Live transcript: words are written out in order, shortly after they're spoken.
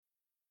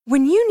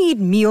When you need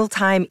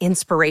mealtime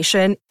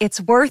inspiration,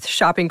 it's worth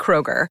shopping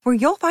Kroger, where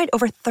you'll find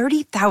over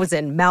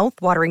 30,000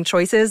 mouth-watering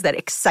choices that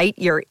excite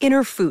your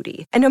inner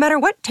foodie. And no matter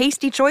what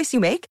tasty choice you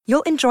make,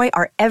 you'll enjoy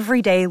our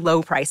everyday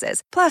low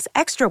prices, plus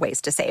extra ways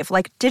to save,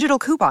 like digital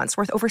coupons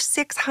worth over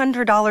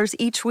 $600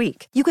 each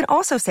week. You can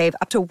also save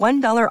up to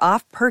 $1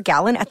 off per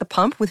gallon at the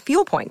pump with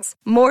fuel points.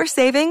 More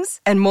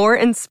savings and more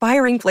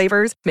inspiring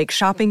flavors make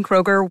shopping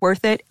Kroger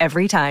worth it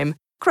every time.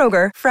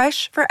 Kroger,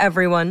 fresh for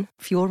everyone.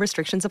 Fuel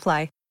restrictions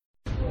apply.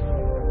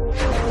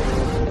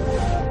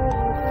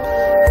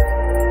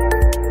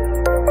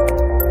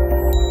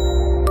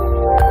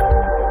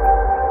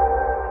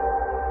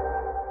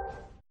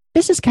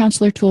 This is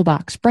Counselor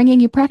Toolbox,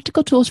 bringing you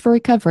practical tools for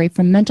recovery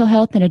from mental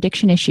health and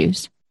addiction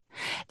issues.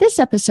 This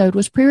episode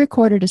was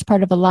pre-recorded as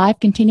part of a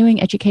live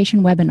continuing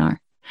education webinar.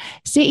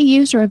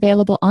 CEUs are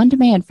available on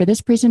demand for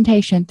this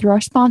presentation through our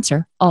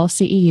sponsor, All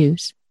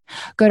CEUs.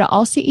 Go to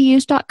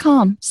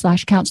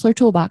allceus.com/Counselor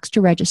Toolbox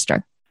to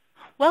register.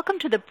 Welcome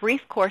to the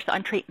brief course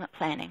on treatment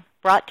planning,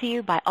 brought to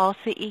you by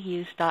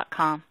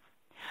allceus.com.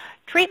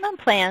 Treatment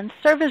plans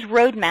serve as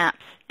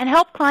roadmaps and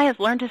help clients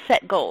learn to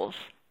set goals.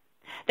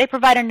 They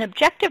provide an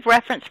objective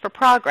reference for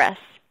progress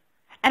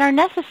and are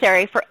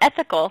necessary for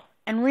ethical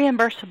and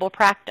reimbursable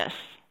practice.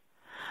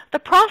 The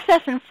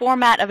process and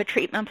format of a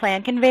treatment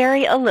plan can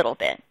vary a little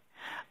bit,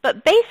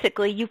 but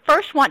basically you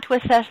first want to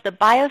assess the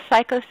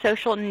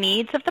biopsychosocial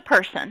needs of the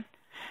person,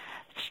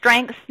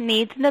 strengths,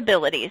 needs, and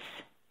abilities,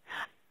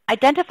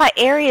 identify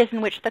areas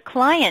in which the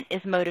client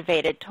is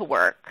motivated to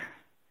work,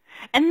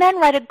 and then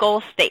write a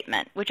goal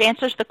statement which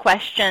answers the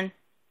question,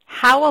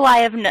 how will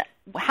I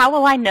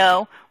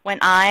know when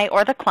I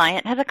or the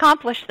client has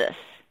accomplished this?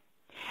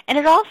 And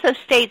it also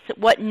states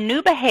what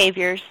new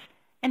behaviors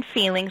and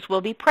feelings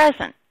will be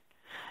present.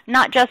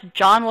 Not just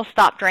John will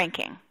stop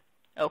drinking.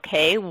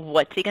 Okay,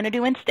 what's he going to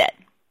do instead?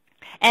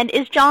 And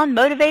is John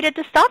motivated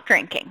to stop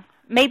drinking?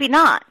 Maybe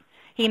not.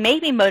 He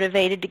may be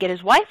motivated to get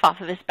his wife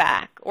off of his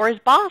back or his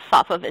boss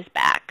off of his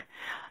back,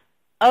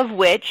 of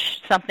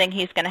which something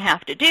he's going to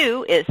have to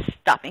do is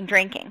stopping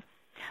drinking.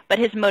 But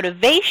his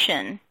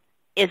motivation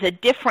is a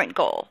different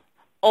goal.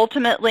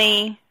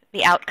 Ultimately,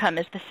 the outcome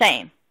is the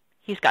same.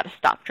 He's got to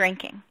stop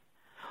drinking.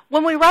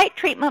 When we write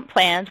treatment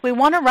plans, we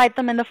want to write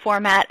them in the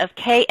format of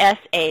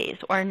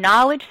KSAs, or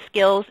knowledge,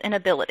 skills, and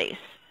abilities.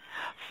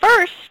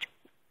 First,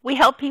 we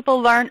help people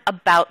learn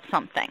about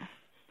something.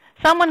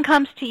 Someone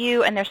comes to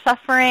you and they're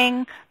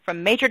suffering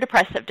from major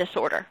depressive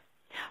disorder.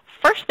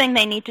 First thing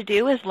they need to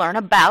do is learn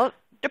about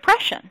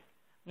depression.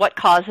 What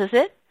causes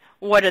it?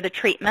 What are the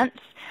treatments?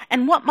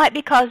 And what might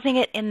be causing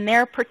it in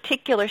their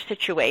particular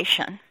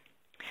situation?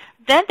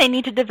 Then they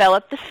need to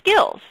develop the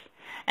skills,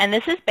 and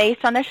this is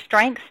based on their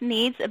strengths,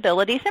 needs,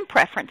 abilities, and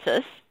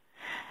preferences.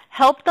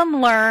 Help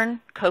them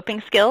learn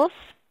coping skills,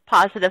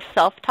 positive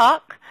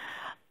self-talk,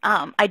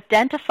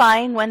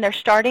 identifying when they're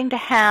starting to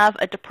have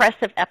a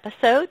depressive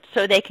episode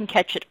so they can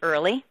catch it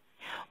early,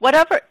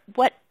 whatever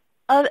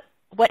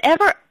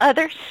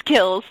other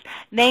skills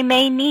they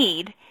may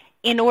need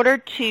in order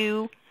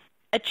to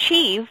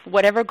achieve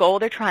whatever goal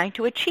they're trying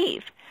to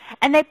achieve.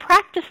 And they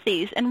practice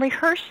these and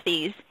rehearse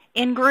these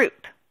in group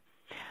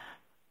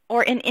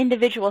or in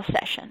individual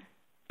session.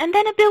 And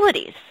then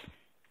abilities.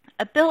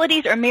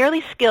 Abilities are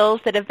merely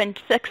skills that have been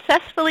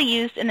successfully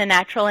used in the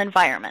natural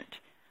environment.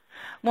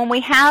 When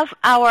we have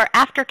our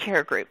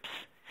aftercare groups,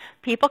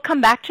 people come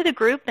back to the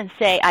group and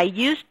say, I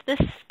used this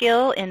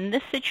skill in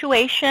this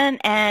situation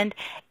and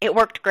it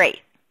worked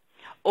great.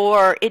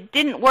 Or it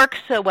didn't work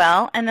so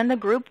well, and then the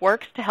group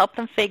works to help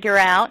them figure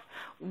out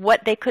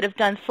what they could have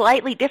done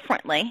slightly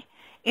differently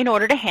in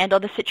order to handle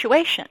the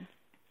situation.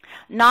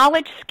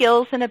 Knowledge,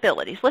 skills, and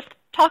abilities. Let's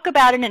talk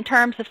about it in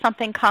terms of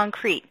something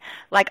concrete,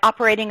 like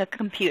operating a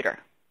computer.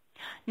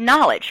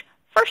 Knowledge.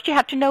 First, you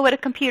have to know what a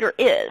computer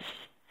is.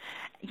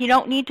 You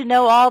don't need to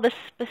know all the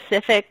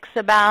specifics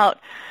about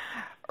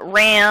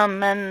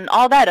RAM and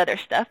all that other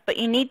stuff, but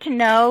you need to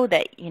know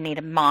that you need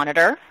a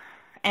monitor,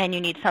 and you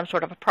need some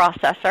sort of a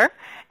processor,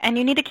 and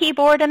you need a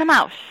keyboard and a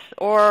mouse,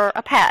 or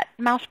a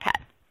mouse pad.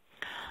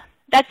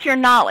 That's your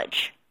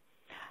knowledge.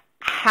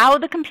 How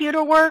the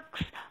computer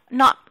works,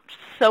 not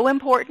so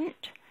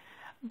important,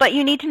 but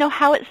you need to know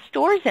how it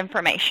stores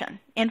information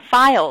in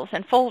files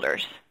and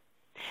folders.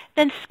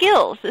 Then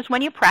skills is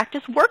when you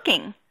practice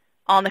working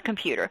on the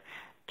computer.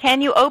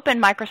 Can you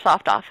open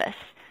Microsoft Office?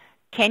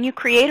 Can you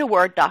create a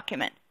Word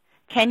document?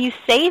 Can you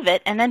save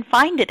it and then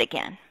find it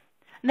again?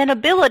 And then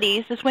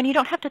abilities is when you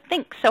don't have to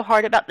think so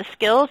hard about the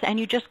skills and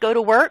you just go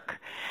to work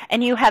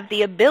and you have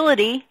the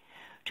ability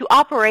to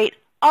operate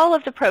all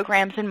of the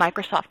programs in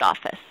Microsoft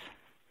Office.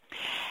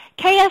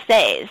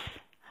 KSAs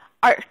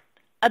are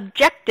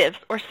objectives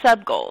or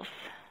sub-goals.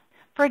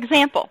 For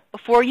example,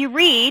 before you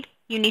read,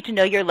 you need to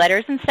know your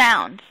letters and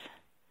sounds,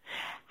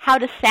 how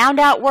to sound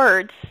out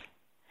words,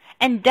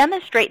 and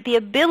demonstrate the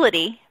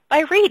ability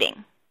by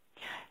reading.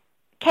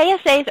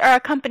 KSAs are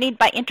accompanied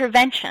by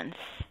interventions,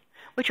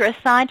 which are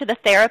assigned to the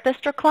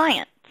therapist or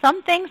client.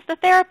 Some things the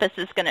therapist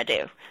is going to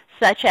do,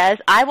 such as,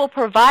 I will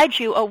provide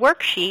you a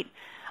worksheet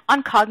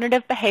on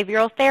cognitive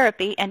behavioral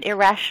therapy and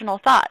irrational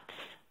thoughts.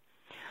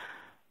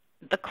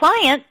 The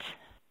client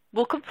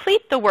will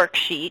complete the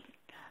worksheet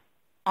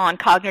on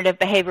cognitive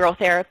behavioral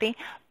therapy,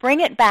 bring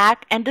it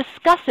back, and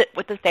discuss it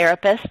with the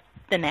therapist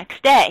the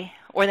next day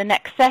or the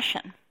next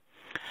session.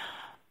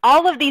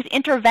 All of these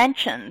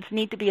interventions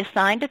need to be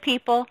assigned to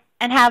people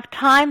and have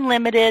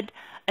time-limited,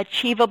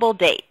 achievable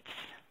dates.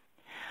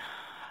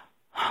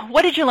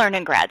 What did you learn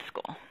in grad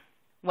school?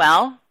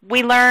 Well,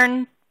 we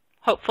learned,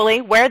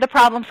 hopefully, where the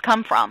problems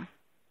come from,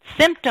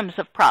 symptoms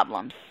of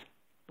problems.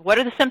 What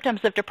are the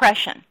symptoms of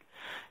depression?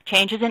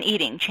 Changes in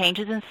eating,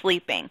 changes in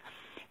sleeping,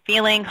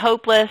 feeling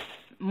hopeless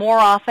more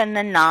often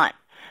than not,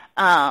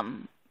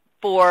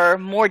 for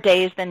more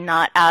days than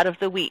not out of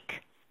the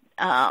week.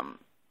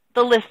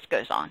 The list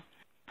goes on.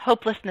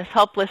 Hopelessness,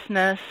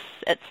 helplessness,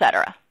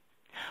 etc.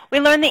 We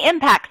learn the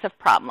impacts of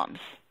problems.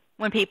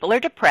 When people are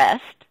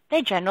depressed,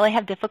 they generally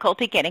have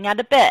difficulty getting out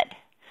of bed.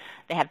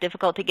 They have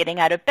difficulty getting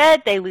out of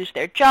bed, they lose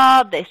their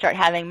job, they start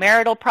having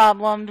marital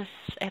problems,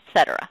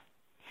 etc.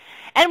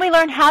 And we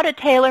learn how to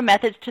tailor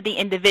methods to the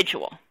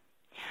individual.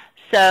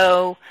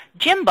 So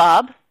Jim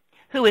Bob,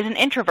 who is an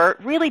introvert,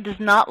 really does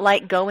not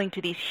like going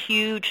to these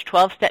huge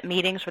 12-step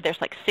meetings where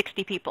there's like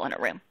 60 people in a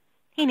room.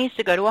 He needs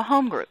to go to a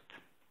home group.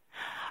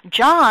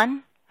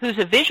 John, who's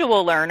a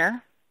visual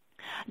learner,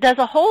 does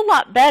a whole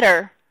lot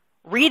better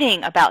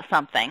reading about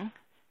something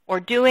or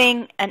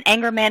doing an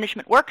anger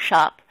management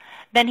workshop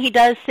than he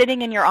does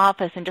sitting in your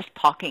office and just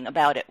talking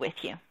about it with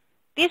you.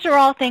 These are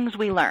all things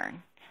we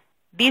learn.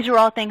 These are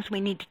all things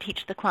we need to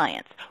teach the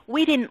clients.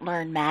 We didn't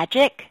learn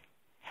magic.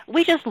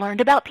 We just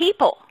learned about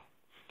people.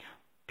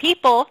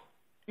 People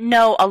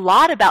know a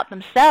lot about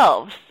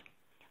themselves,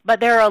 but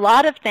there are a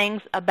lot of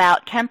things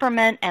about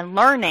temperament and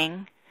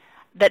learning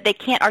that they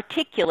can't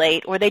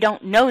articulate or they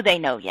don't know they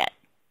know yet.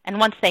 And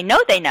once they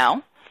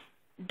know,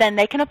 then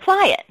they can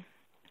apply it.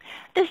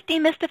 This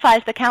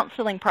demystifies the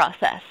counseling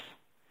process.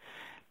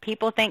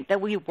 People think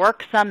that we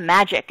work some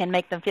magic and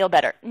make them feel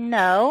better.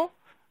 No,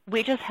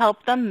 we just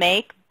help them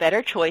make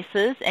better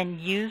choices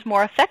and use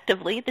more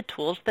effectively the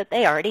tools that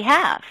they already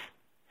have.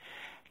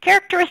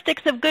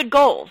 Characteristics of good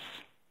goals.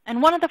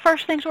 And one of the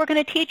first things we're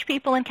going to teach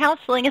people in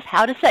counseling is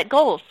how to set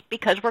goals,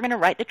 because we're going to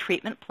write the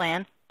treatment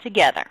plan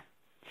together.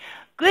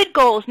 Good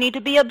goals need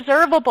to be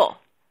observable.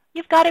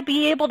 You've got to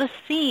be able to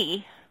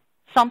see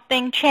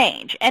something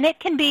change. And it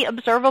can be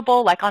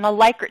observable like on a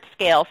Likert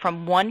scale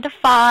from 1 to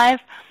 5,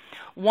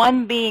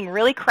 1 being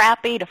really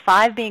crappy to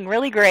 5 being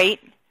really great.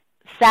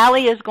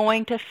 Sally is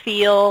going to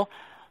feel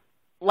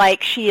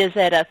like she is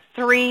at a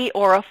 3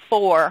 or a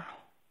 4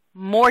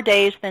 more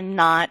days than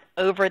not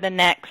over the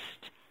next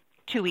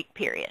 2-week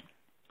period.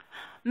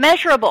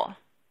 Measurable.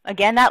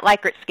 Again, that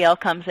Likert scale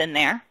comes in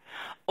there.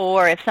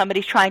 Or if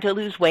somebody's trying to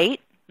lose weight,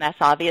 that's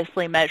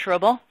obviously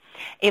measurable.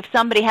 If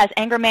somebody has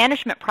anger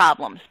management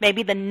problems,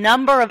 maybe the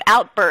number of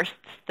outbursts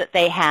that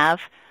they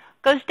have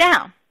goes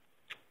down.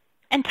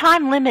 And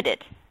time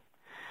limited.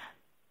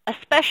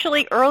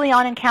 Especially early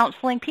on in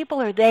counseling,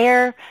 people are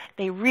there.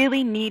 They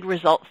really need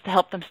results to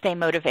help them stay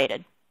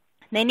motivated.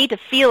 They need to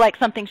feel like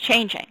something's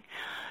changing.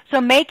 So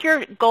make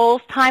your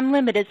goals time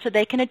limited so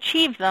they can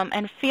achieve them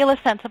and feel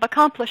a sense of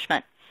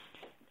accomplishment.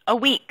 A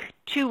week,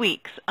 2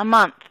 weeks, a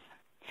month.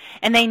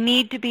 And they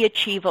need to be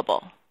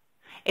achievable.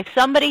 If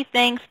somebody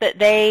thinks that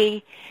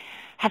they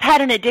have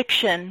had an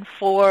addiction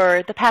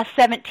for the past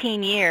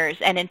 17 years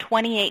and in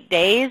 28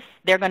 days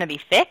they're going to be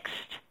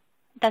fixed,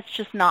 that's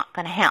just not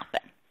going to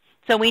happen.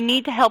 So we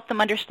need to help them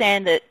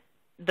understand that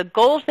the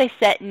goals they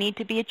set need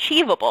to be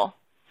achievable.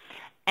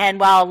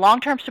 And while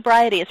long-term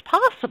sobriety is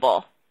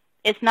possible,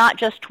 it's not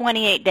just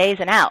 28 days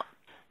and out.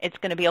 It's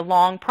going to be a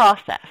long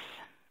process.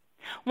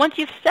 Once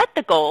you've set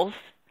the goals,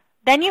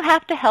 then you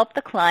have to help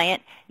the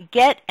client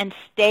get and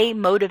stay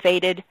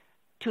motivated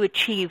to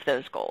achieve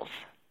those goals.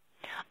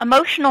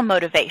 Emotional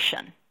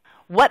motivation.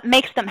 What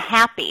makes them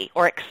happy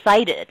or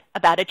excited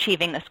about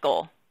achieving this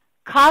goal?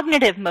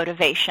 Cognitive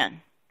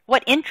motivation.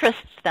 What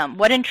interests them?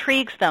 What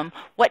intrigues them?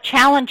 What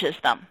challenges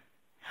them?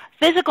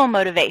 Physical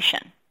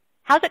motivation.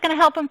 How's it going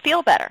to help them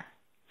feel better?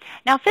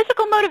 Now,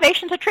 physical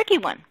motivation is a tricky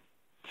one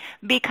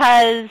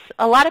because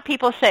a lot of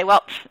people say,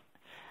 well,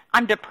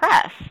 I'm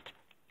depressed.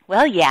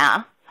 Well,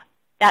 yeah,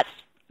 that's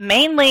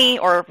mainly,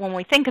 or when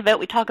we think of it,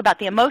 we talk about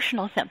the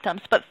emotional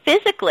symptoms, but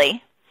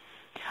physically,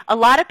 a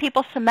lot of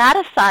people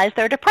somaticize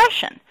their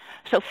depression.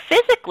 So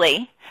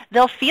physically,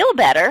 they'll feel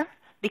better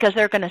because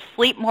they're going to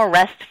sleep more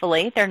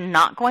restfully. They're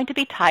not going to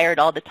be tired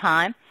all the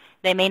time.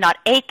 They may not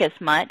ache as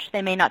much.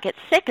 They may not get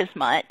sick as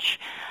much.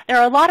 There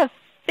are a lot of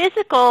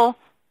physical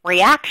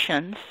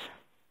reactions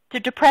to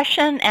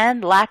depression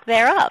and lack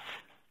thereof.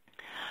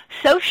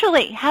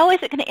 Socially, how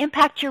is it going to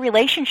impact your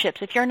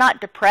relationships if you're not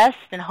depressed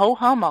and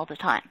ho-hum all the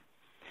time?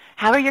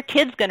 How are your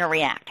kids going to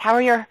react? How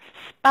are your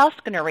spouse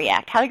going to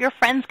react? How are your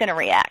friends going to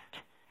react?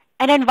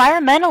 And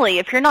environmentally,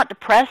 if you're not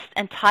depressed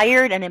and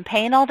tired and in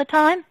pain all the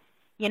time,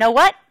 you know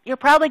what? You're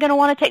probably going to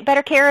want to take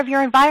better care of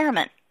your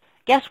environment.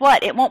 Guess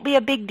what? It won't be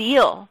a big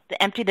deal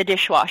to empty the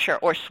dishwasher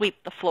or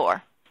sweep the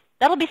floor.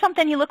 That'll be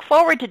something you look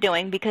forward to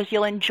doing because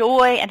you'll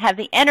enjoy and have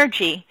the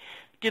energy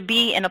to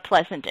be in a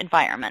pleasant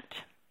environment.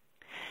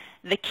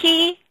 The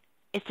key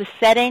is to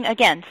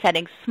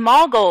setting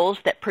small goals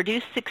that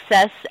produce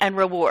success and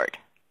reward,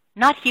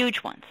 not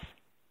huge ones.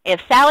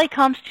 If Sally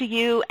comes to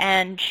you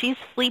and she's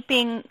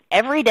sleeping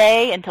every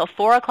day until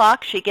 4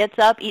 o'clock, she gets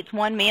up, eats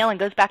one meal, and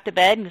goes back to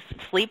bed and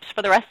sleeps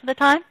for the rest of the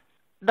time,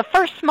 the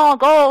first small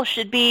goal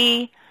should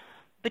be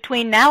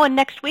between now and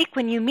next week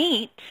when you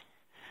meet,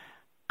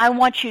 I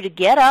want you to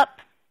get up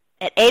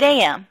at 8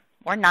 a.m.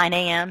 or 9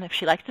 a.m. if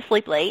she likes to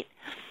sleep late,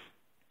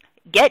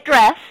 get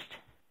dressed,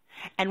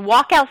 and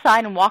walk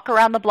outside and walk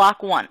around the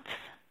block once.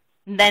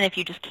 And then if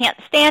you just can't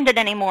stand it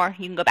anymore,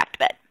 you can go back to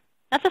bed.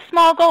 That's a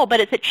small goal, but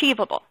it's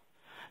achievable.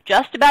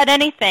 Just about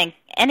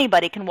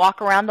anybody can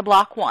walk around the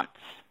block once.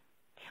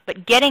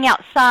 But getting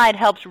outside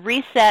helps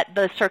reset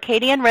the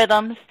circadian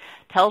rhythms,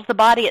 tells the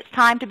body it's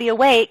time to be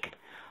awake,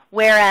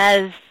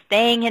 whereas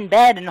staying in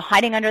bed and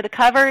hiding under the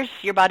covers,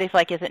 your body's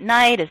like, is it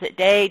night? Is it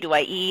day? Do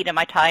I eat? Am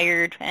I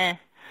tired?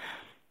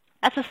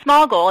 That's a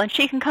small goal, and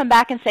she can come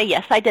back and say,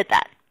 yes, I did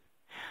that.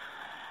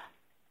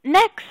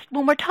 Next,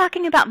 when we're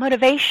talking about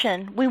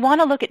motivation, we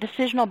want to look at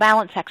decisional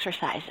balance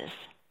exercises.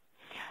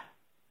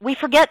 We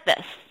forget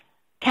this.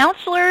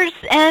 Counselors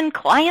and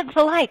clients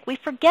alike, we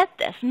forget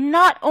this.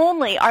 Not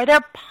only are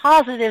there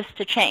positives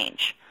to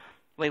change,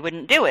 we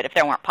wouldn't do it if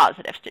there weren't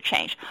positives to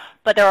change,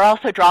 but there are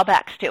also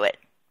drawbacks to it.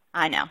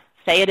 I know.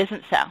 Say it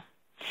isn't so.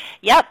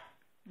 Yep,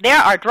 there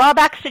are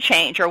drawbacks to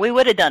change, or we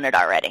would have done it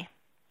already.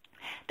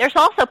 There's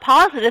also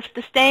positives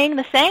to staying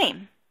the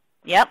same.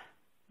 Yep,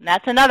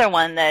 that's another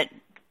one that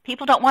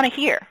people don't want to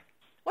hear.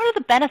 What are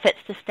the benefits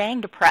to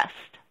staying depressed?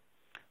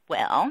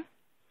 Well,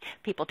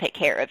 people take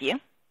care of you.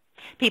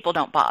 People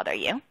don't bother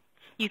you.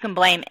 You can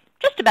blame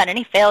just about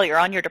any failure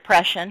on your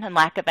depression and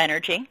lack of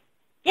energy.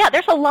 Yeah,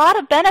 there's a lot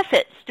of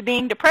benefits to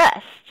being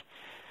depressed,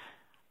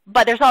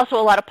 but there's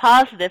also a lot of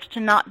positives to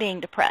not being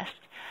depressed.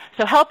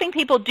 So helping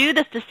people do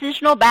this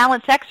decisional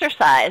balance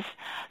exercise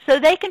so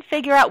they can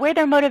figure out where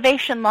their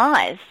motivation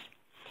lies.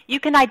 You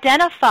can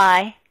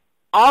identify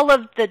all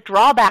of the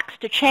drawbacks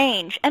to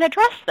change and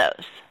address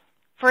those.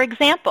 For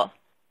example,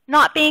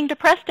 not being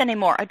depressed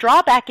anymore. A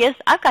drawback is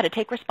I've got to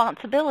take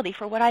responsibility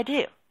for what I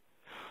do.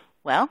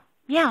 Well,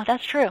 yeah,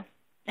 that's true,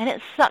 and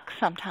it sucks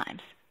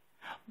sometimes.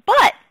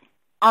 But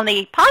on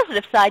the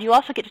positive side, you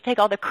also get to take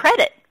all the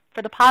credit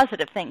for the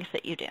positive things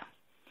that you do.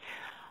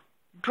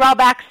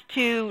 Drawbacks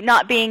to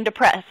not being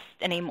depressed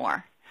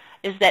anymore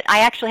is that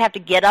I actually have to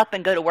get up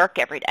and go to work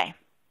every day.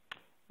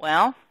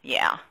 Well,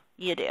 yeah,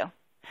 you do.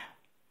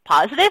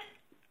 Positive,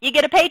 you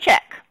get a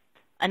paycheck.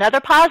 Another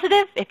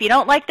positive, if you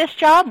don't like this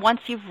job,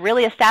 once you've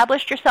really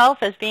established yourself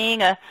as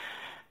being a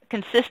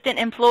consistent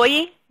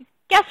employee,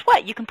 guess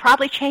what? You can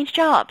probably change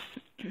jobs.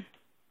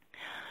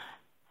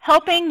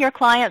 Helping your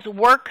clients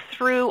work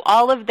through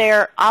all of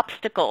their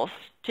obstacles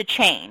to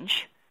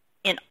change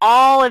in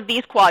all of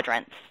these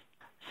quadrants.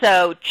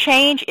 So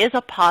change is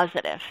a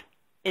positive,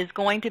 is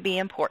going to be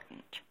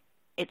important.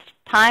 It's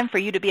time for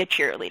you to be a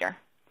cheerleader.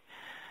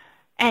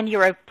 And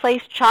you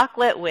replace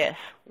chocolate with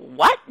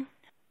what?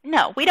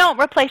 No, we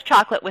don't replace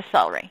chocolate with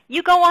celery.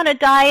 You go on a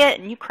diet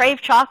and you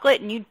crave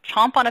chocolate and you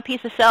chomp on a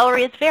piece of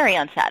celery, it's very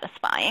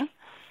unsatisfying.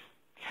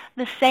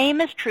 The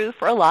same is true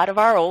for a lot of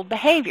our old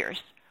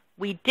behaviors.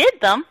 We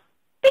did them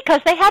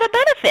because they had a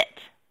benefit.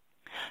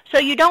 So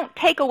you don't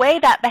take away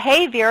that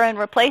behavior and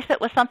replace it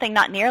with something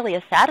not nearly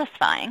as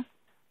satisfying.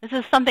 This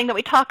is something that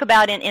we talk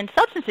about in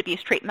substance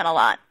abuse treatment a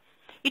lot.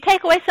 You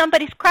take away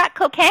somebody's crack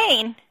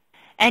cocaine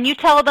and you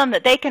tell them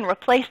that they can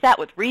replace that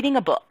with reading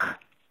a book.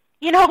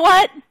 You know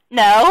what?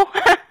 No.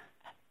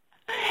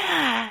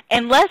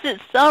 Unless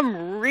it's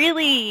some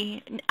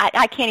really,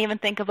 I can't even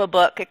think of a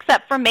book,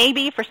 except for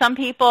maybe for some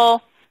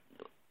people,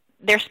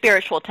 their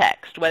spiritual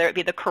text, whether it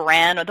be the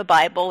Quran or the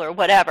Bible or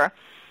whatever.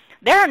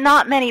 There are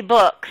not many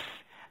books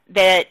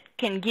that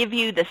can give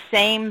you the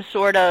same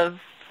sort of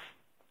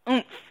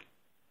oomph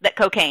that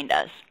cocaine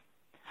does.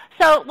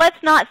 So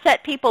let's not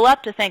set people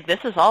up to think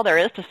this is all there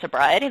is to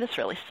sobriety. This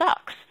really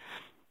sucks.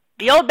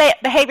 The old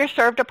behavior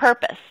served a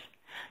purpose.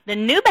 The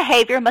new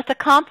behavior must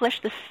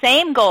accomplish the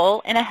same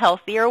goal in a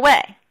healthier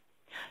way.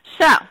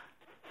 So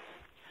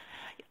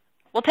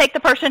we'll take the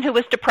person who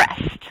was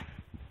depressed.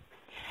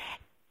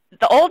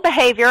 The old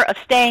behavior of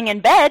staying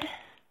in bed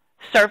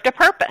served a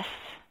purpose.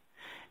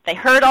 They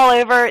hurt all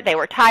over. They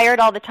were tired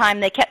all the time.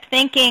 They kept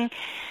thinking,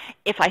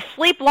 if I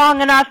sleep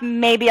long enough,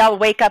 maybe I'll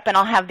wake up and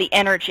I'll have the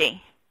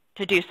energy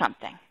to do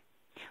something.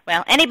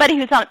 Well, anybody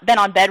who's been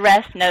on bed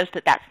rest knows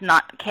that that's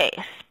not the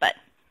case.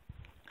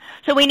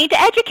 So we need to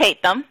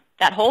educate them,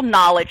 that whole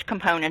knowledge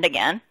component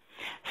again.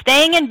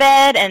 Staying in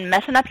bed and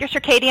messing up your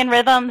circadian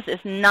rhythms is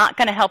not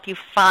going to help you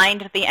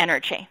find the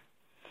energy.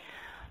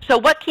 So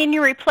what can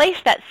you replace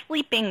that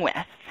sleeping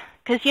with?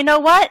 Because you know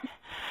what?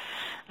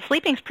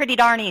 Sleeping's pretty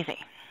darn easy.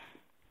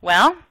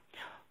 Well,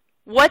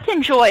 what's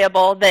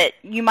enjoyable that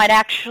you might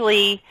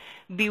actually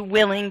be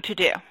willing to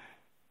do?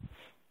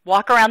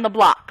 Walk around the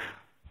block.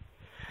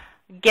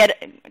 Get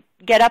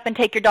up and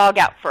take your dog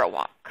out for a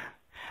walk.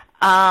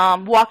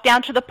 Walk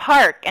down to the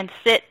park and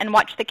sit and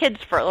watch the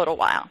kids for a little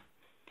while.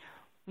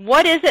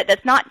 What is it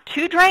that's not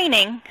too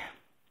draining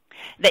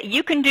that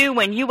you can do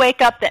when you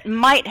wake up that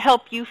might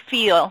help you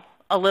feel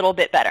a little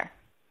bit better?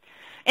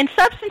 In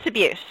substance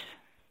abuse,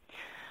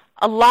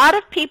 a lot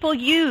of people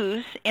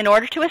use in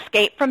order to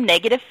escape from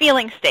negative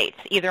feeling states,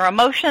 either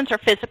emotions or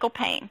physical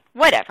pain,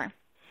 whatever.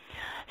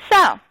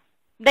 So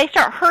they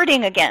start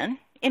hurting again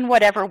in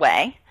whatever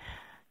way,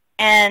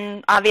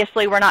 and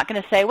obviously we're not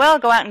going to say, well,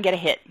 go out and get a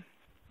hit.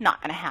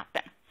 Not going to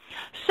happen.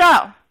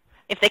 So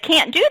if they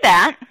can't do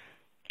that,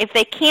 if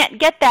they can't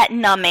get that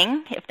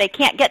numbing, if they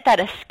can't get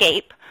that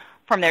escape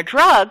from their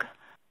drug,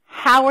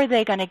 how are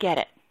they going to get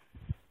it?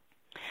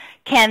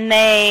 Can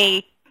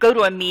they go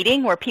to a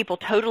meeting where people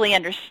totally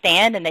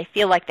understand and they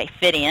feel like they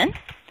fit in?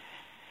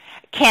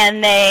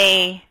 Can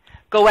they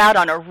go out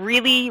on a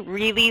really,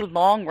 really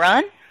long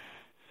run?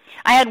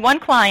 I had one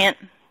client,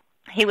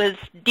 he was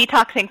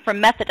detoxing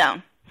from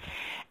methadone,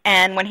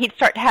 and when he'd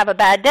start to have a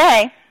bad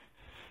day,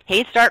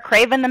 he'd start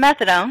craving the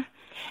methadone,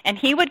 and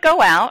he would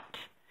go out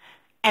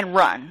and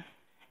run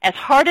as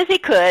hard as he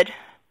could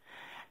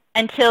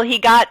until he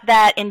got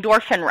that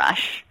endorphin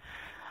rush,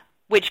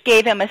 which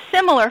gave him a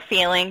similar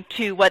feeling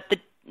to what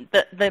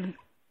the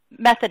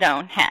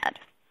methadone had,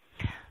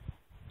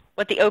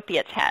 what the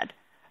opiates had.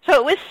 So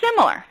it was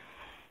similar.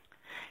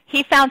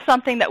 He found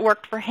something that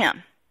worked for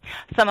him.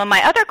 Some of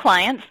my other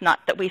clients, not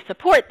that we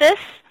support this,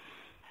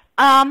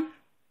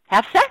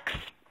 have sex.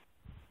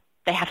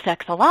 They have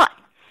sex a lot,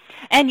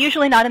 and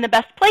usually not in the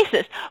best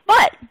places.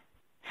 But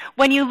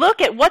when you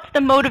look at what's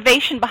the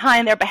motivation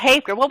behind their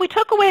behavior, well, we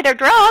took away their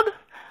drug,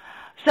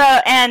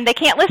 and they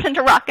can't listen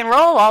to rock and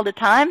roll all the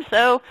time,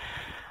 so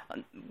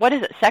what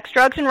is it, sex,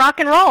 drugs, and rock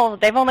and roll?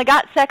 They've only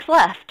got sex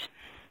left.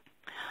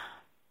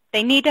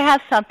 They need to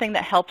have something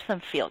that helps them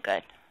feel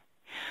good.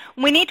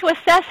 We need to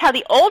assess how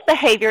the old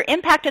behavior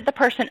impacted the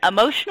person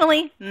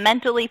emotionally,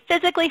 mentally,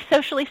 physically,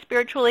 socially,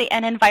 spiritually,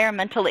 and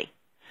environmentally.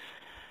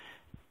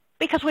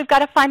 Because we've got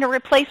to find a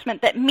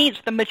replacement that meets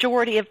the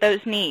majority of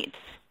those needs.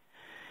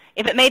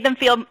 If it made them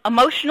feel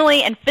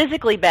emotionally and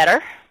physically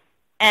better,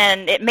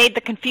 and it made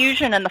the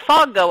confusion and the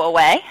fog go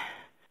away,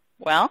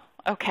 well,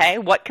 okay,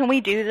 what can we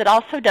do that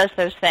also does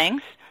those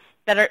things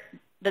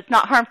that's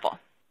not harmful?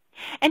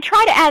 And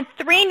try to add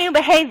 3 new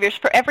behaviors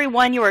for every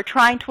one you are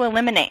trying to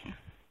eliminate.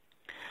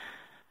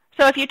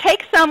 So if you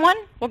take someone,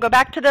 we'll go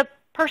back to the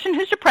person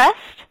who's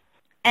depressed,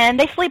 and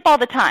they sleep all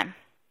the time.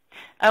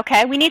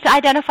 Okay, we need to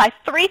identify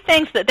 3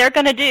 things that they're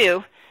going to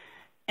do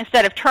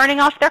instead of turning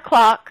off their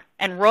clock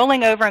and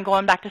rolling over and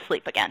going back to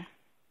sleep again.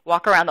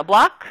 Walk around the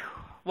block,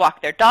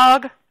 walk their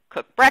dog,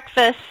 cook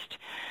breakfast,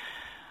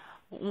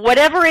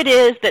 whatever it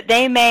is that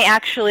they may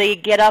actually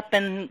get up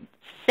and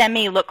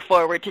semi-look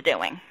forward to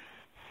doing.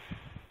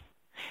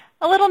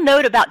 A little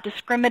note about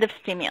discriminative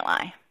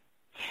stimuli.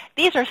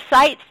 These are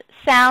sights,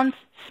 sounds,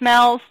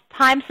 smells,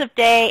 times of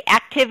day,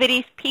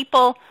 activities,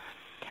 people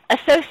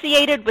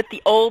associated with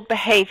the old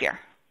behavior.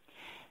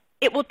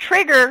 It will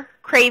trigger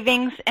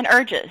cravings and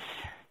urges.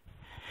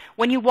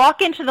 When you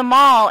walk into the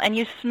mall and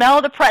you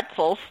smell the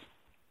pretzels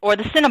or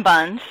the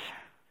Cinnabons,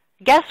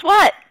 guess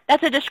what?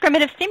 That's a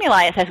discriminative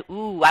stimuli. It says,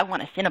 ooh, I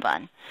want a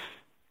Cinnabon.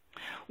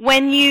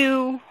 When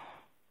you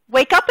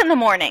wake up in the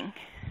morning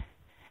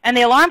and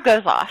the alarm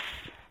goes off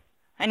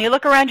and you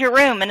look around your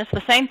room and it's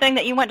the same thing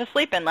that you went to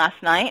sleep in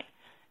last night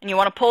and you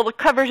want to pull the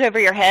covers over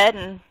your head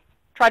and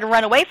try to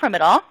run away from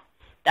it all,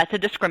 that's a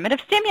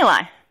discriminative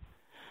stimuli.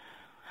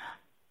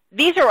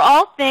 These are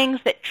all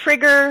things that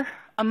trigger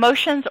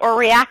emotions or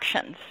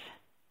reactions.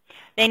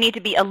 They need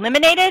to be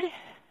eliminated,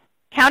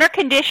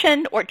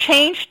 counter-conditioned, or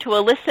changed to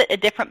elicit a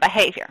different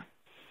behavior.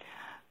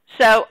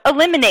 So,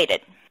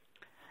 eliminated.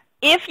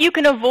 If you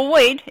can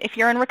avoid, if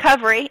you're in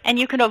recovery, and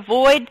you can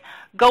avoid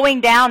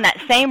going down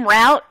that same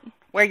route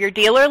where your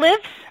dealer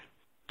lives,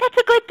 that's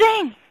a good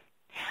thing.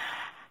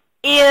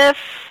 If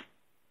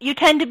you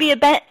tend to be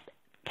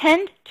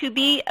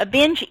a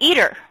binge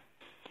eater,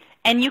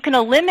 and you can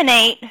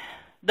eliminate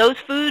those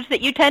foods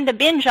that you tend to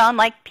binge on,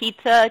 like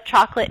pizza,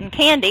 chocolate, and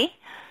candy,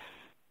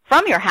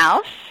 from your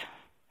house,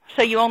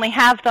 so you only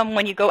have them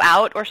when you go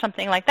out or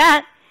something like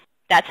that,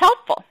 that's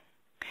helpful.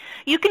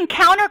 You can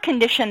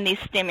counter-condition these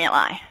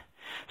stimuli.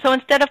 So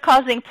instead of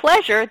causing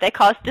pleasure, they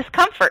cause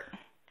discomfort.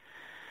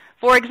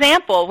 For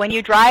example, when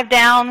you drive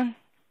down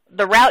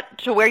the route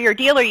to where your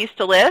dealer used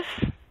to live,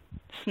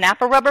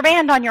 snap a rubber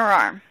band on your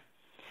arm.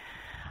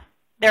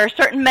 There are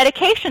certain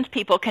medications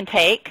people can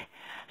take,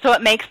 so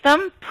it makes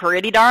them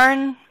pretty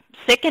darn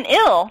sick and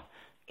ill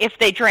if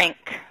they drink.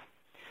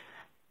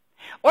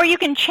 Or you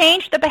can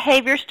change the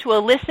behaviors to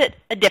elicit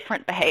a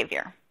different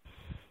behavior.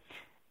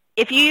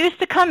 If you used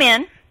to come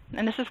in,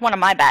 and this is one of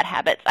my bad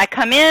habits, I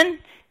come in,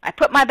 I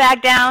put my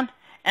bag down,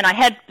 and I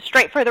head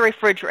straight for the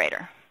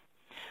refrigerator.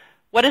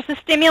 What is the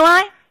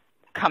stimuli?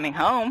 Coming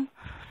home.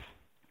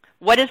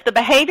 What is the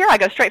behavior? I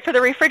go straight for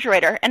the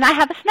refrigerator, and I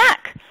have a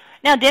snack.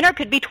 Now, dinner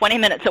could be 20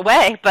 minutes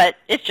away, but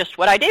it's just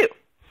what I do.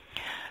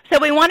 So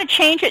we want to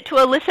change it to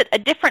elicit a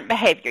different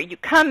behavior. You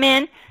come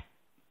in,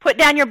 put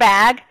down your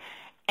bag,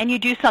 and you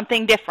do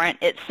something different.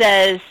 It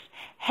says,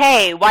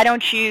 hey, why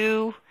don't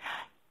you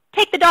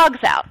take the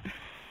dogs out?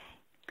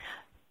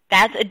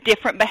 That's a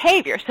different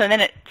behavior. So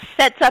then it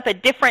sets up a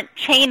different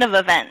chain of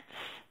events.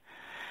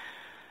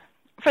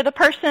 For the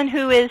person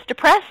who is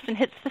depressed and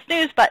hits the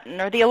snooze button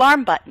or the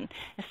alarm button,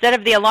 instead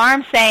of the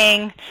alarm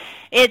saying,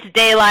 it's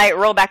daylight,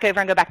 roll back over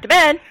and go back to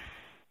bed,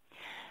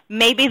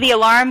 maybe the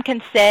alarm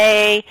can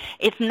say,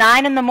 it's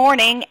 9 in the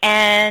morning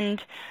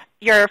and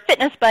your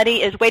fitness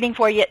buddy is waiting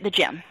for you at the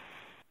gym.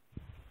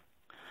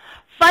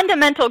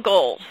 Fundamental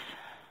goals.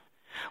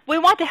 We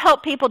want to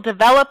help people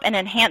develop and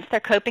enhance their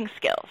coping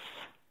skills.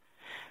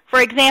 For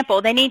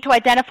example, they need to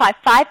identify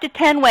 5 to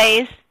 10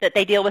 ways that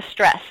they deal with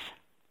stress.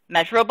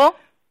 Measurable,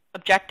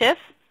 objective.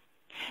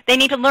 They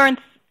need to learn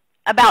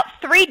about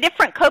 3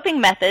 different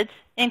coping methods,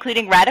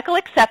 including radical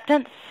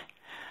acceptance,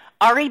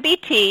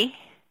 REBT,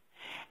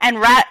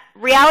 and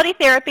reality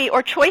therapy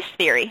or choice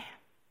theory,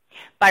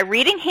 by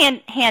reading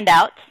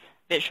handouts,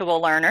 visual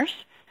learners,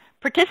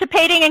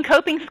 participating in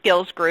coping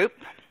skills group,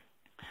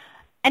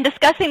 and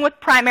discussing with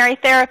primary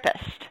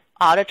therapists,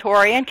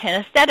 auditory and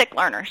kinesthetic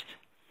learners.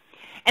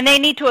 And they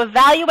need to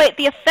evaluate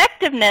the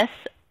effectiveness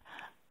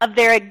of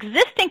their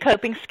existing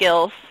coping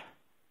skills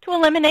to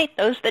eliminate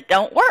those that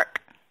don't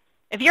work.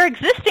 If your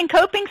existing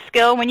coping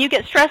skill when you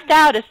get stressed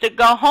out is to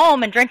go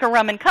home and drink a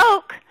rum and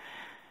Coke,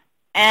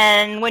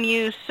 and when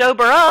you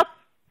sober up,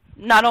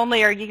 not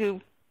only are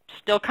you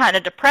still kind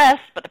of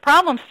depressed, but the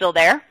problem's still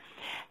there,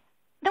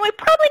 then we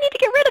probably need to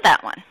get rid of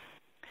that one.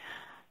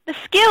 The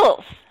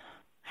skills.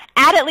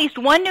 Add at least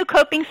 1 new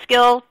coping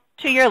skill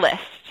to your list,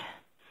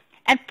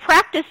 and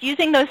practice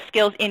using those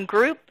skills in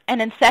group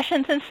and in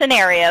sessions and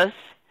scenarios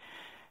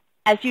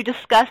as you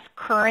discuss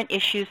current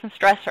issues and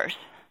stressors.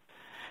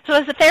 So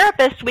as a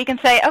therapist, we can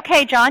say,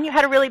 okay, John, you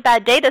had a really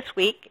bad day this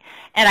week,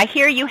 and I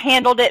hear you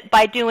handled it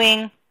by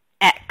doing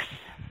X.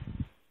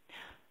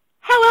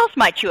 How else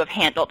might you have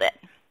handled it?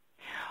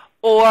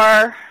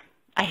 Or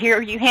I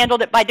hear you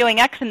handled it by doing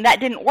X and that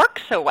didn't work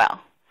so well.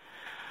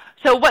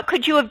 So what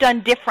could you have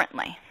done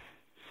differently?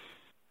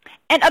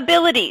 And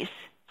abilities.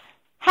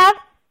 Have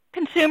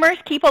consumers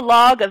keep a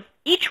log of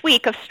each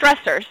week of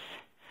stressors,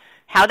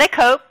 how they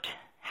coped,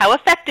 how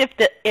effective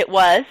it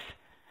was,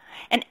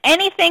 and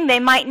anything they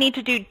might need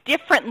to do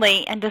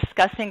differently and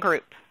discuss in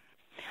group.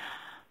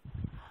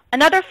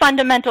 Another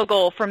fundamental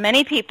goal for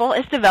many people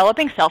is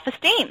developing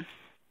self-esteem.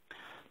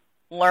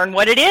 Learn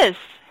what it is.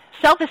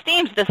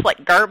 Self-esteem is this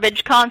like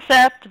garbage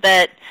concept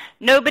that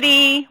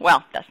nobody,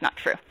 well, that's not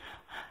true.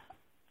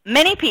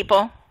 Many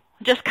people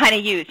just kind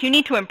of use. You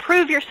need to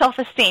improve your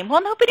self-esteem.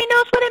 Well, nobody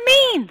knows what it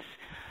means.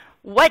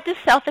 What does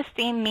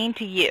self-esteem mean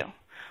to you?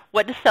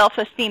 What does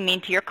self-esteem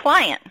mean to your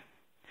client?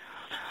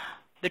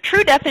 The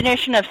true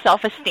definition of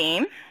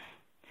self-esteem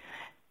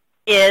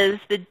is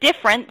the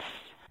difference,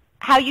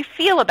 how you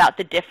feel about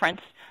the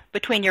difference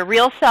between your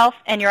real self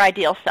and your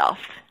ideal self.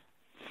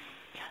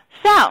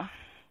 So,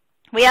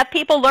 we have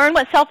people learn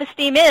what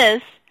self-esteem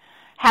is,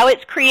 how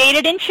it's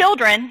created in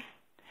children,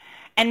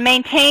 and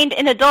maintained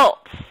in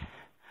adults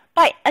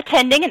by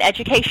attending an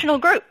educational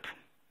group.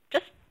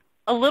 Just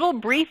a little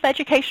brief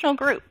educational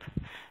group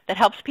that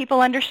helps people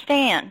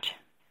understand.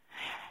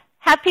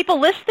 Have people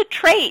list the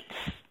traits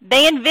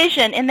they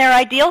envision in their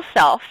ideal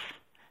self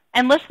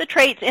and list the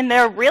traits in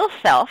their real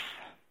self,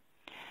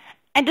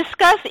 and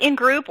discuss in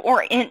group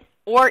or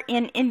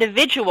in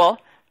individual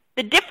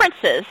the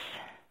differences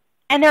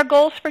and their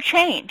goals for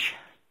change.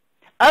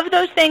 Of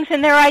those things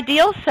in their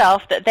ideal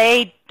self that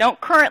they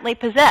don't currently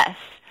possess,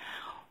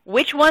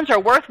 which ones are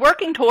worth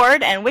working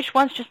toward and which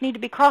ones just need to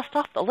be crossed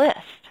off the list.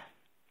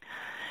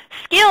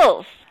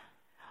 Skills.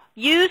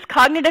 Use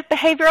cognitive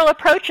behavioral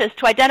approaches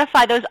to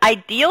identify those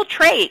ideal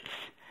traits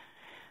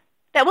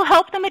that will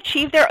help them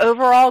achieve their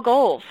overall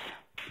goals.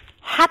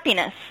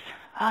 Happiness.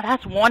 Oh,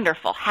 that's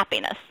wonderful,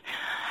 happiness.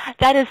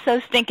 That is so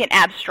stinking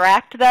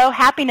abstract, though.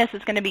 Happiness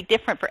is going to be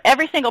different for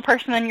every single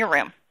person in your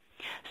room.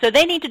 So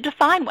they need to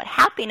define what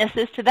happiness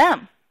is to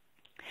them.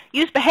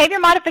 Use behavior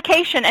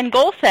modification and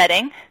goal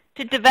setting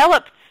to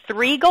develop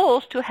 3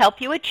 goals to help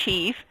you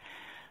achieve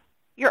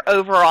your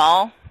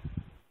overall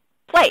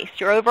place,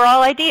 your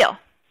overall ideal.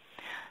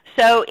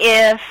 So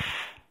if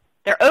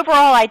their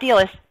overall ideal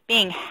is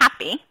being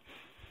happy,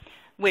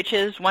 which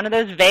is one of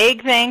those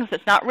vague things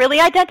that's not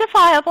really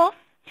identifiable,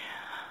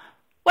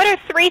 what are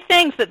 3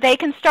 things that they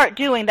can start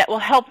doing that will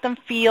help them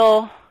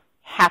feel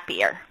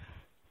happier?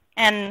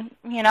 And,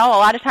 you know, a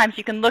lot of times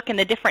you can look in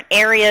the different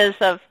areas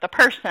of the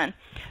person,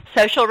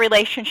 social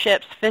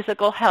relationships,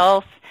 physical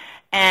health,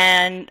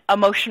 and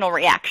emotional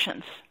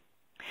reactions.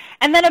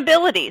 And then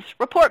abilities.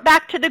 Report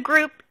back to the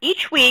group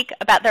each week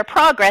about their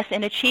progress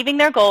in achieving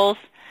their goals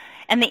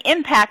and the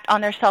impact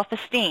on their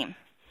self-esteem.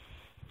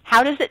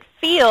 How does it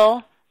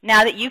feel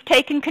now that you've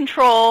taken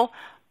control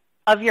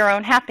of your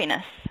own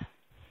happiness?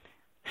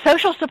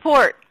 Social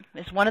support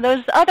is one of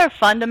those other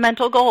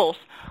fundamental goals.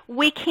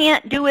 We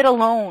can't do it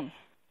alone.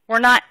 We're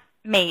not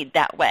made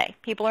that way.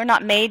 People are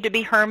not made to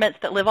be hermits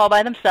that live all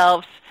by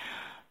themselves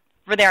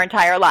for their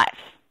entire lives.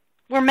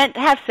 We're meant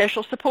to have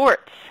social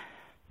supports.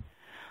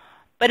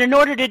 But in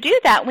order to do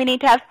that, we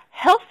need to have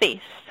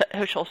healthy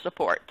social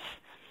supports.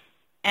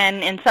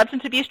 And in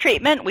substance abuse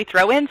treatment, we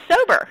throw in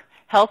sober,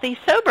 healthy,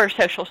 sober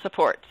social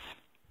supports.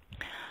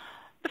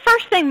 The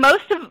first thing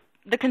most of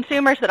the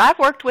consumers that I've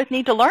worked with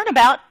need to learn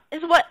about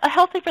is what a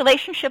healthy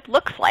relationship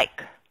looks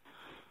like.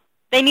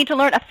 They need to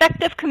learn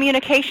effective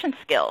communication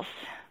skills.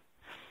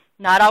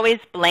 Not always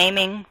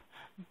blaming.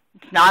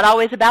 It's not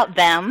always about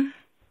them.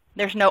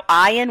 There's no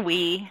I and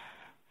we.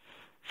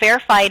 Fair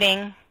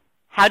fighting.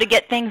 How to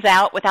get things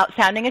out without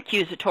sounding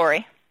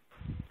accusatory.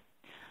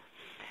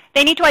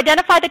 They need to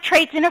identify the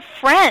traits in a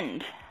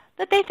friend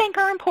that they think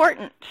are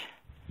important.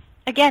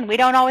 Again, we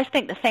don't always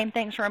think the same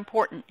things are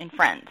important in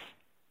friends.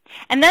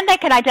 And then they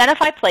can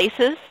identify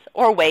places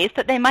or ways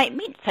that they might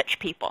meet such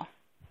people.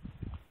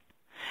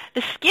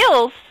 The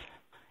skills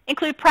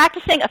include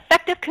practicing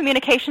effective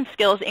communication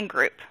skills in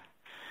group.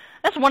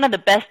 That's one of the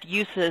best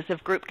uses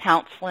of group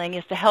counseling,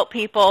 is to help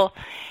people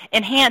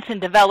enhance and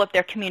develop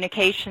their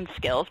communication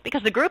skills,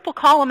 because the group will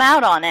call them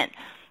out on it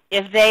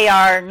if they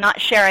are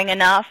not sharing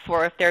enough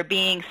or if they're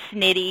being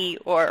snitty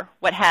or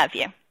what have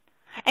you.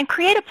 And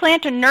create a plan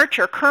to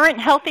nurture current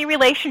healthy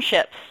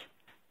relationships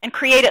and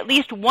create at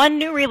least one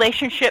new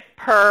relationship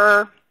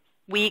per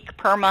week,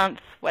 per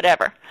month,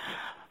 whatever.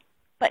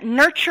 But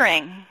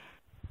nurturing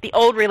the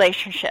old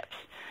relationships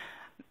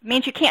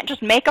means you can't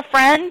just make a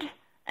friend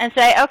and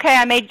say,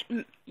 okay,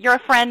 you're a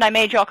friend, I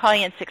made you, I'll call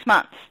you in 6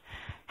 months.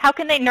 How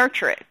can they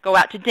nurture it? Go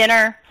out to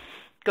dinner,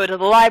 go to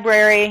the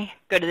library,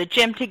 go to the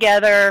gym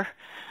together,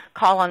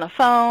 call on the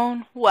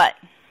phone, what?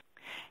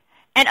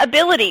 And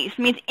abilities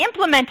means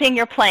implementing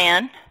your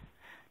plan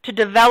to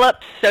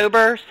develop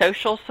sober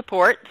social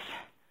supports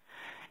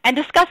and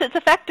discuss its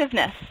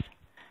effectiveness.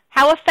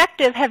 How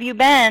effective have you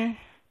been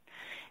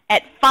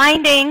at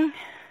finding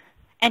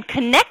and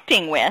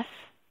connecting with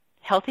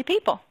healthy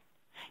people?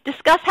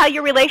 Discuss how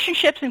your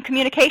relationships and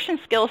communication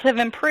skills have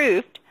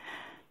improved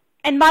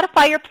and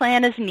modify your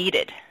plan as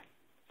needed.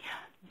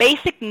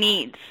 Basic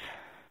needs.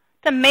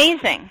 It's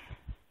amazing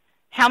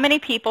how many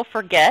people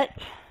forget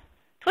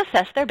to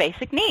assess their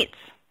basic needs,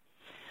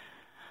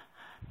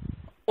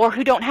 or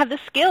who don't have the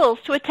skills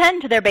to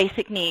attend to their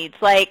basic needs,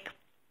 like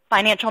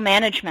financial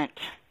management,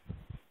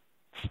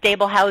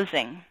 stable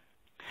housing.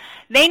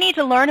 They need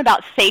to learn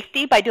about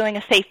safety by doing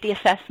a safety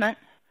assessment,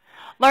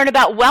 learn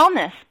about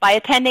wellness by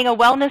attending a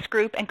wellness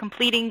group and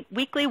completing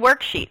weekly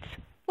worksheets.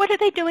 What are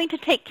they doing to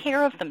take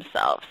care of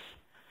themselves?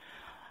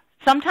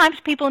 Sometimes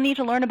people need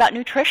to learn about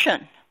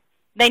nutrition.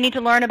 They need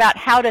to learn about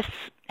how to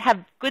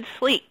have good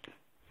sleep.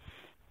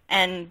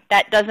 And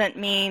that doesn't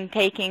mean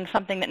taking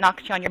something that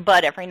knocks you on your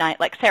butt every night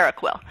like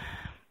Seroquel.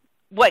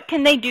 What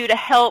can they do to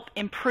help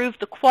improve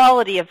the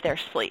quality of their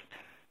sleep?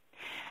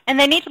 And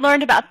they need to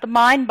learn about the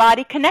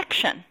mind-body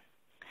connection.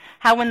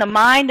 How when the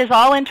mind is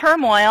all in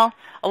turmoil,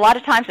 a lot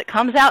of times it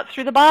comes out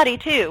through the body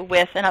too,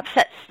 with an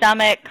upset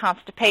stomach,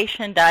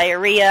 constipation,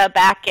 diarrhea,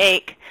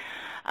 backache.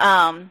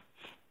 And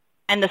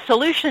the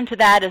solution to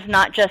that is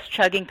not just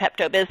chugging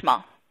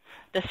Pepto-Bismol.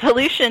 The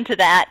solution to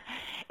that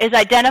is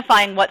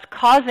identifying what's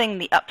causing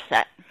the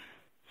upset.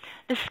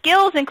 The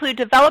skills include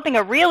developing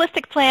a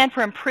realistic plan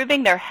for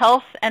improving their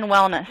health and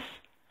wellness,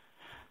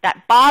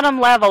 that bottom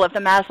level of the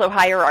Maslow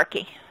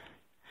hierarchy,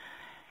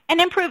 and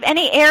improve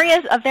any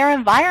areas of their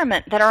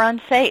environment that are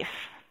unsafe.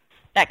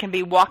 That can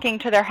be walking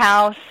to their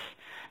house.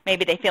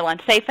 Maybe they feel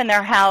unsafe in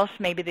their house.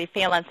 Maybe they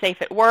feel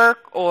unsafe at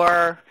work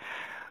or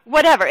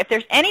whatever. If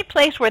there's any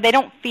place where they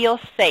don't feel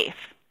safe,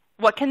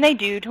 what can they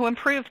do to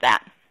improve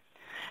that?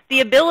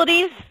 The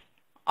abilities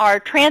are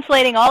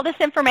translating all this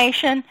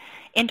information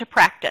into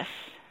practice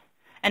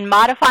and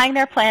modifying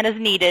their plan as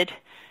needed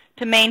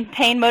to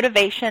maintain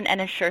motivation and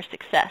ensure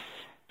success.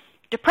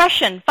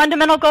 Depression,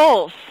 fundamental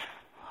goals.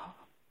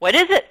 What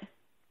is it?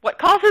 What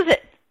causes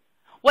it?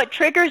 What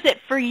triggers it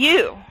for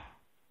you?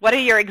 What are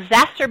your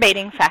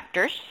exacerbating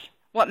factors?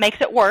 What makes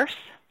it worse?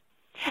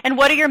 And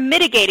what are your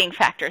mitigating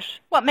factors?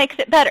 What makes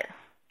it better?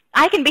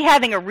 I can be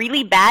having a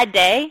really bad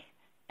day,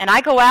 and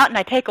I go out and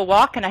I take a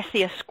walk and I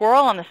see a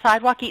squirrel on the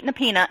sidewalk eating a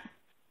peanut.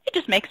 It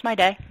just makes my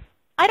day.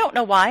 I don't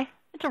know why.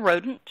 It's a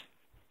rodent.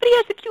 But he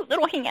has a cute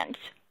little hand.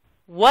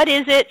 What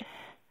is it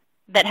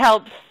that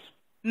helps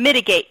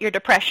mitigate your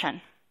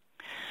depression?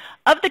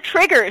 Of the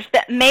triggers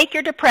that make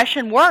your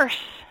depression worse,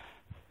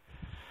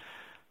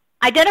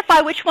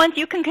 identify which ones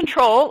you can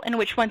control and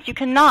which ones you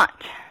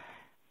cannot.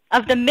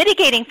 Of the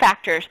mitigating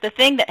factors, the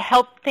things that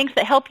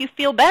help you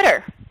feel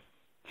better,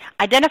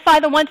 identify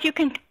the ones you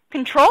can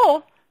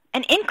control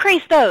and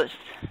increase those.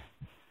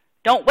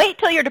 Don't wait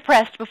till you're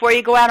depressed before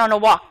you go out on a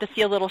walk to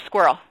see a little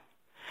squirrel.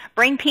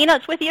 Bring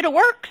peanuts with you to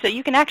work so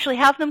you can actually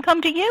have them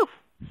come to you.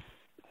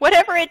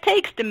 Whatever it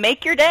takes to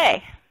make your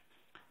day.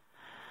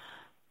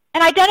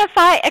 And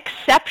identify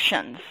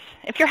exceptions.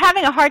 If you're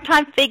having a hard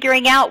time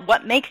figuring out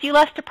what makes you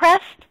less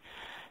depressed,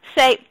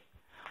 say,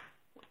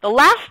 the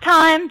last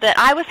time that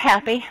I was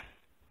happy,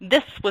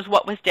 this was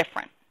what was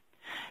different.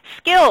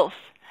 Skills.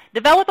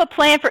 Develop a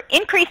plan for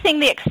increasing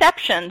the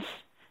exceptions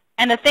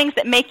and the things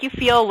that make you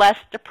feel less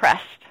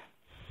depressed.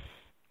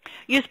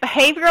 Use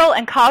behavioral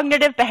and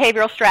cognitive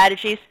behavioral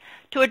strategies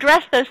to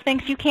address those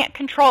things you can't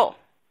control.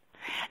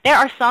 There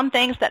are some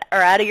things that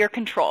are out of your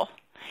control.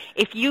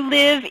 If you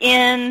live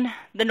in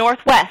the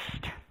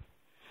Northwest,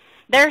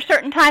 there are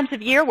certain times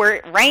of year where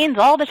it rains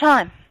all the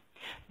time.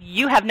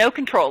 You have no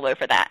control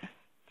over that.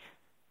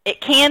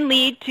 It can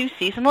lead to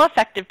seasonal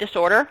affective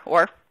disorder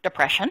or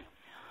depression.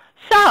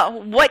 So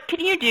what can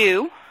you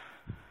do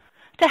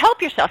to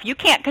help yourself? You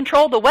can't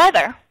control the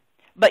weather,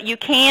 but you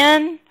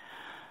can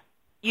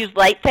use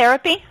light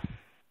therapy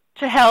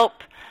to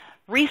help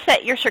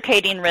reset your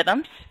circadian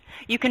rhythms.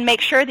 You can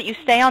make sure that you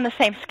stay on the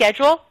same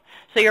schedule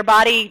so your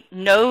body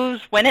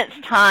knows when it's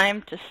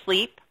time to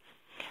sleep.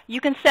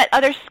 You can set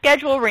other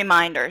schedule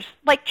reminders,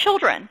 like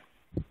children.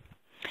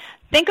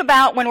 Think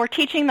about when we're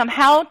teaching them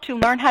how to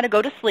learn how to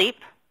go to sleep,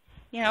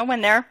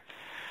 when they're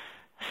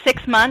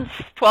 6 months,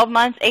 12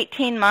 months,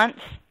 18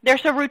 months,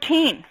 there's a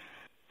routine.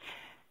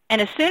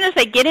 And as soon as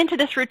they get into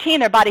this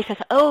routine, their body says,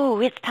 oh,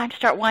 it's time to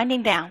start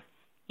winding down.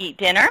 Eat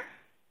dinner,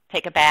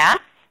 take a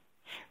bath,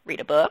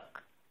 read a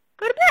book,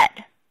 go to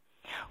bed.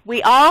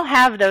 We all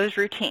have those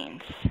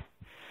routines.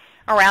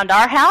 Around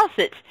our house,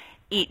 it's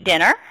eat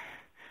dinner,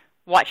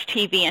 watch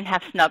TV and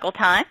have snuggle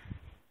time,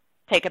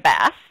 take a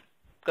bath,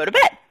 go to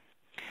bed.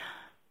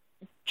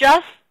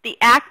 Just the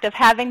act of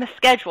having the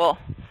schedule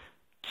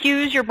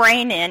cues your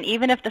brain in,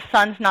 even if the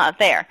sun's not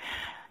there.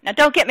 Now,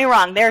 don't get me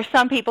wrong. There are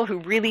some people who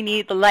really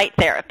need the light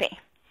therapy,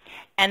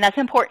 and that's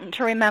important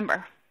to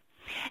remember.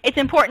 It's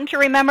important to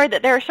remember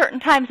that there are certain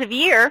times of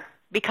year,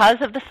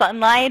 because of the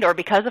sunlight or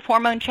because of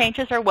hormone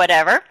changes or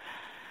whatever,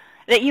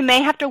 that you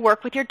may have to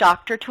work with your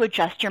doctor to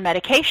adjust your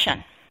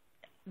medication.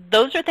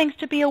 Those are things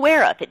to be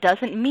aware of. It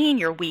doesn't mean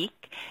you're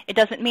weak. It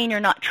doesn't mean you're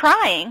not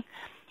trying.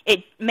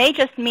 It may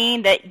just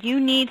mean that you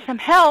need some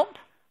help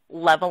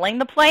leveling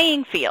the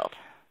playing field.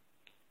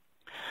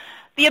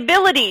 The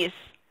abilities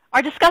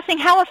are discussing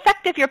how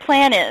effective your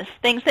plan is,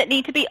 things that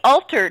need to be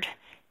altered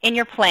in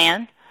your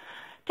plan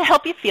to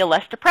help you feel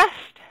less depressed.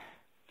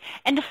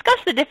 And discuss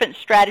the different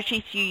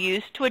strategies you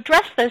use to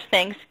address those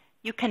things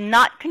you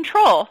cannot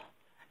control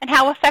and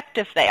how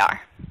effective they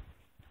are.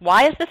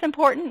 Why is this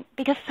important?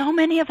 Because so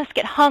many of us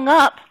get hung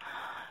up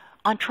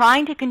on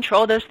trying to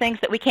control those things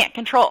that we can't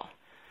control.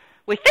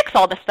 We fix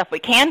all the stuff we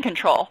can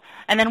control,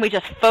 and then we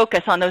just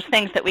focus on those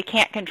things that we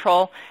can't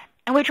control,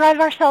 and we drive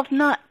ourselves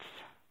nuts.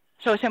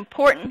 So it's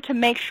important to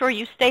make sure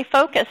you stay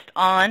focused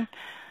on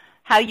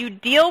how you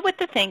deal with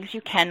the things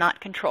you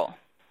cannot control.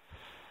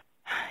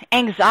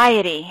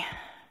 Anxiety.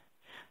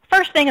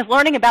 First thing is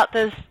learning about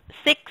those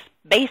 6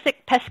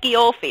 basic pesky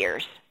old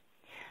fears.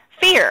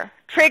 Fear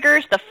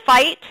triggers the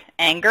fight,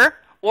 anger,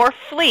 or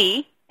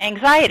flee,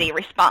 anxiety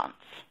response.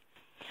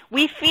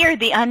 We fear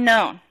the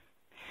unknown.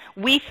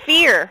 We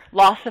fear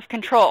loss of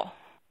control.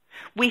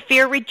 We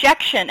fear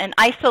rejection and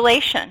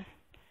isolation.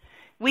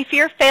 We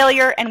fear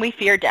failure, and we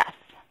fear death.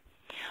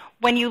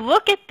 When you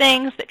look at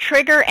things that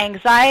trigger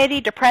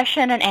anxiety,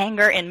 depression, and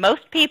anger in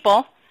most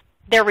people,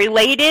 they're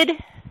related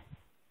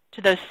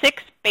to those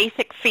 6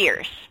 basic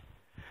fears.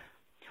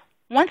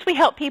 Once we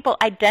help people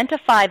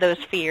identify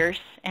those fears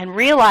and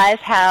realize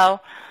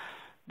how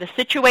the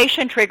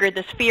situation triggered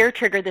this fear,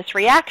 triggered this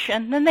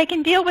reaction, then they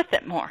can deal with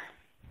it more.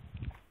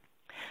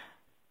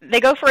 They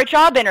go for a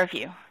job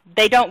interview.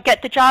 They don't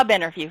get the job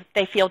interview.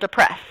 They feel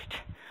depressed.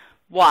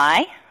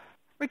 Why?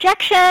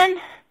 Rejection,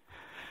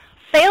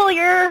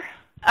 failure.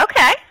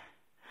 Okay.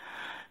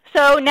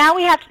 So now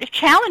we have to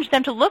challenge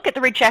them to look at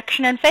the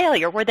rejection and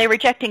failure. Were they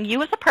rejecting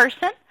you as a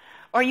person,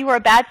 or you were a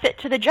bad fit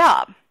to the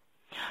job?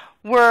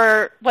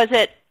 Was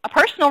it a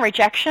personal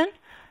rejection,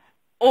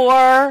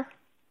 or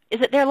is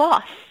it their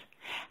loss?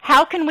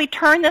 How can we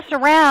turn this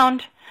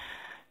around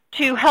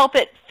to help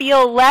it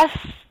feel less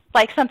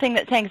like something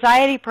that's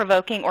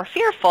anxiety-provoking or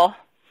fearful,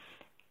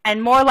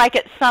 and more like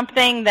it's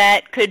something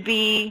that could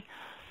be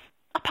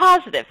a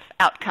positive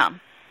outcome?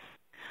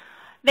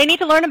 They need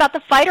to learn about the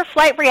fight or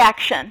flight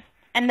reaction,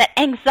 and that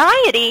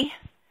anxiety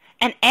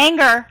and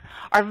anger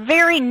are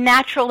very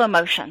natural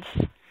emotions.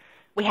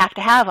 We have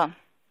to have them.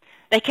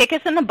 They kick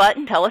us in the butt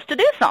and tell us to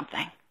do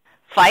something.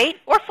 Fight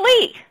or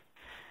flee.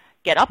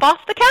 Get up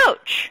off the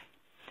couch.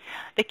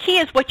 The key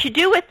is what you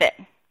do with it.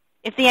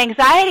 If the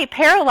anxiety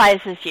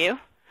paralyzes you,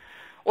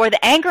 or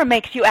the anger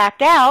makes you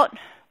act out,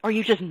 or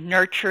you just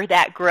nurture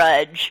that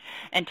grudge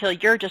until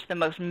you're just the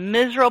most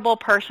miserable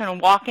person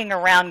walking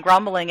around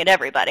grumbling at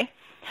everybody,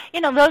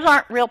 those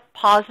aren't real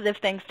positive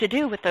things to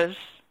do with those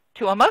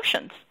 2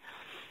 emotions.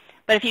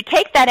 But if you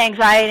take that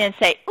anxiety and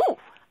say, ooh,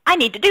 I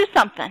need to do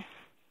something,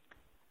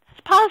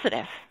 that's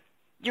positive.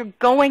 You're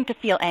going to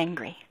feel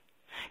angry.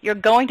 You're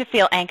going to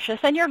feel anxious,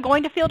 and you're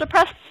going to feel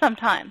depressed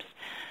sometimes.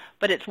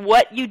 But it's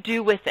what you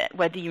do with it,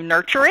 whether you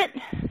nurture it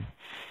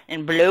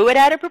and blow it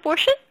out of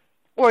proportion,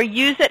 or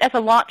use it as a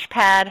launch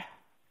pad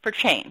for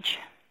change.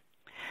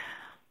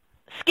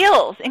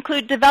 Skills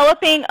include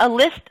developing a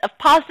list of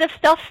positive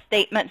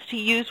self-statements to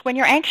use when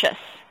you're anxious.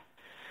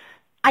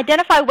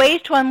 Identify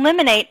ways to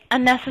eliminate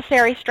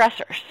unnecessary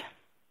stressors.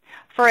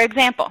 For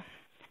example,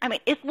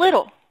 it's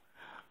little,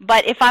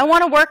 but if I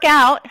want to work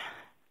out,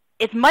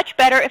 it's much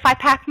better if I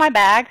pack my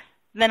bag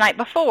the night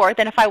before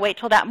than if I wait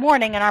till that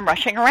morning and I'm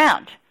rushing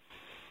around.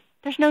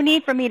 There's no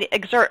need for me to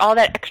exert all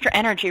that extra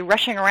energy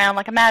rushing around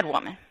like a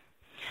madwoman.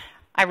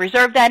 I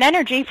reserve that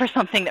energy for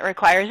something that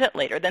requires it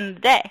later in the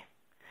day.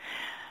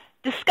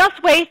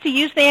 Discuss ways to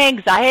use the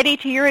anxiety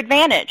to your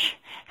advantage.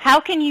 How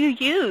can you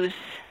use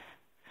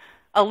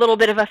a little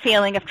bit of a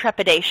feeling of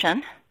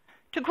trepidation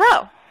to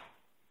grow,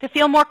 to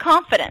feel more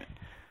confident,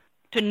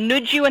 to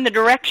nudge you in the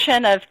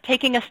direction of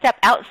taking a step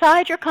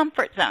outside your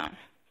comfort zone?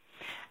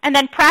 And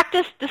then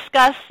practice,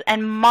 discuss,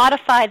 and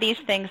modify these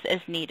things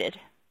as needed.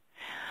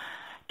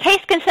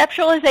 Case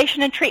conceptualization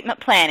and treatment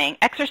planning,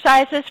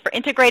 exercises for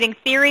integrating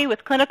theory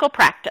with clinical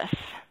practice.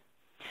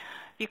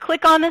 If you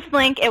click on this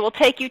link, it will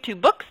take you to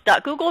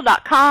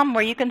books.google.com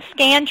where you can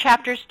scan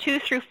chapters 2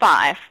 through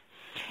 5.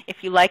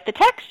 If you like the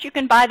text, you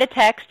can buy the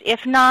text.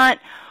 If not,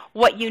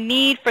 what you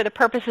need for the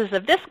purposes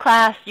of this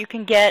class, you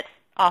can get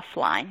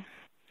offline.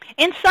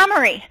 In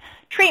summary,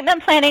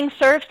 treatment planning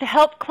serves to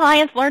help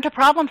clients learn to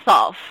problem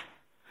solve,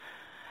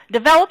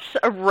 develops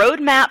a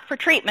roadmap for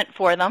treatment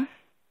for them.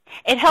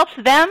 It helps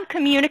them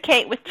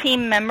communicate with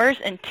team members,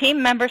 and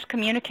team members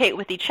communicate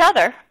with each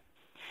other,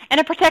 and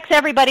it protects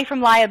everybody from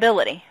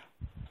liability.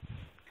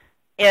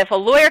 If a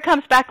lawyer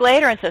comes back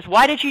later and says,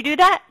 "Why did you do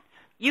that?"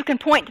 you can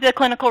point to the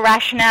clinical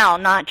rationale,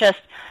 not just,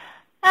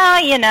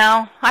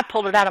 I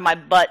pulled it out of my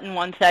butt in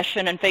one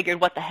session and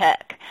figured, what the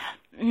heck.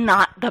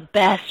 Not the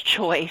best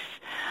choice.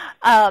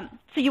 So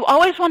you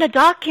always want to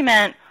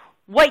document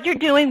what you're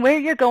doing, where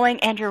you're going,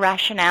 and your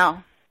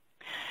rationale.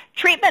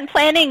 Treatment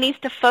planning needs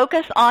to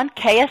focus on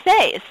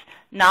KSAs,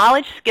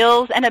 knowledge,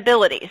 skills, and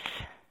abilities.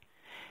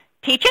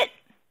 Teach it,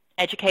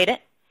 educate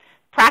it,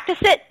 practice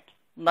it,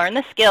 learn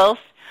the skills,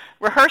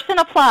 rehearse and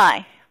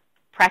apply,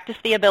 practice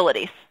the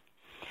abilities.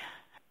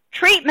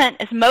 Treatment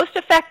is most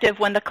effective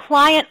when the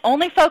client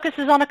only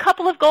focuses on a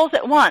couple of goals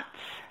at once.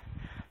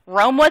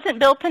 Rome wasn't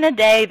built in a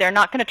day. They're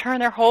not going to turn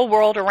their whole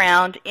world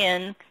around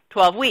in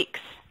 12 weeks.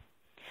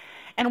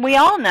 And we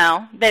all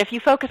know that if you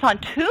focus on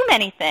too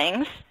many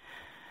things,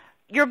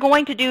 you're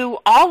going to do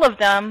all of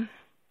them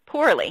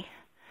poorly.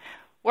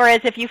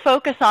 Whereas if you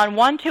focus on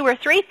 1, 2, or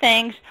 3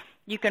 things,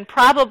 you can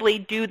probably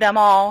do them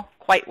all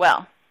quite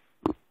well.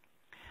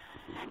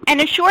 And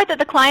ensure that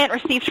the client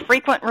receives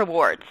frequent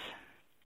rewards.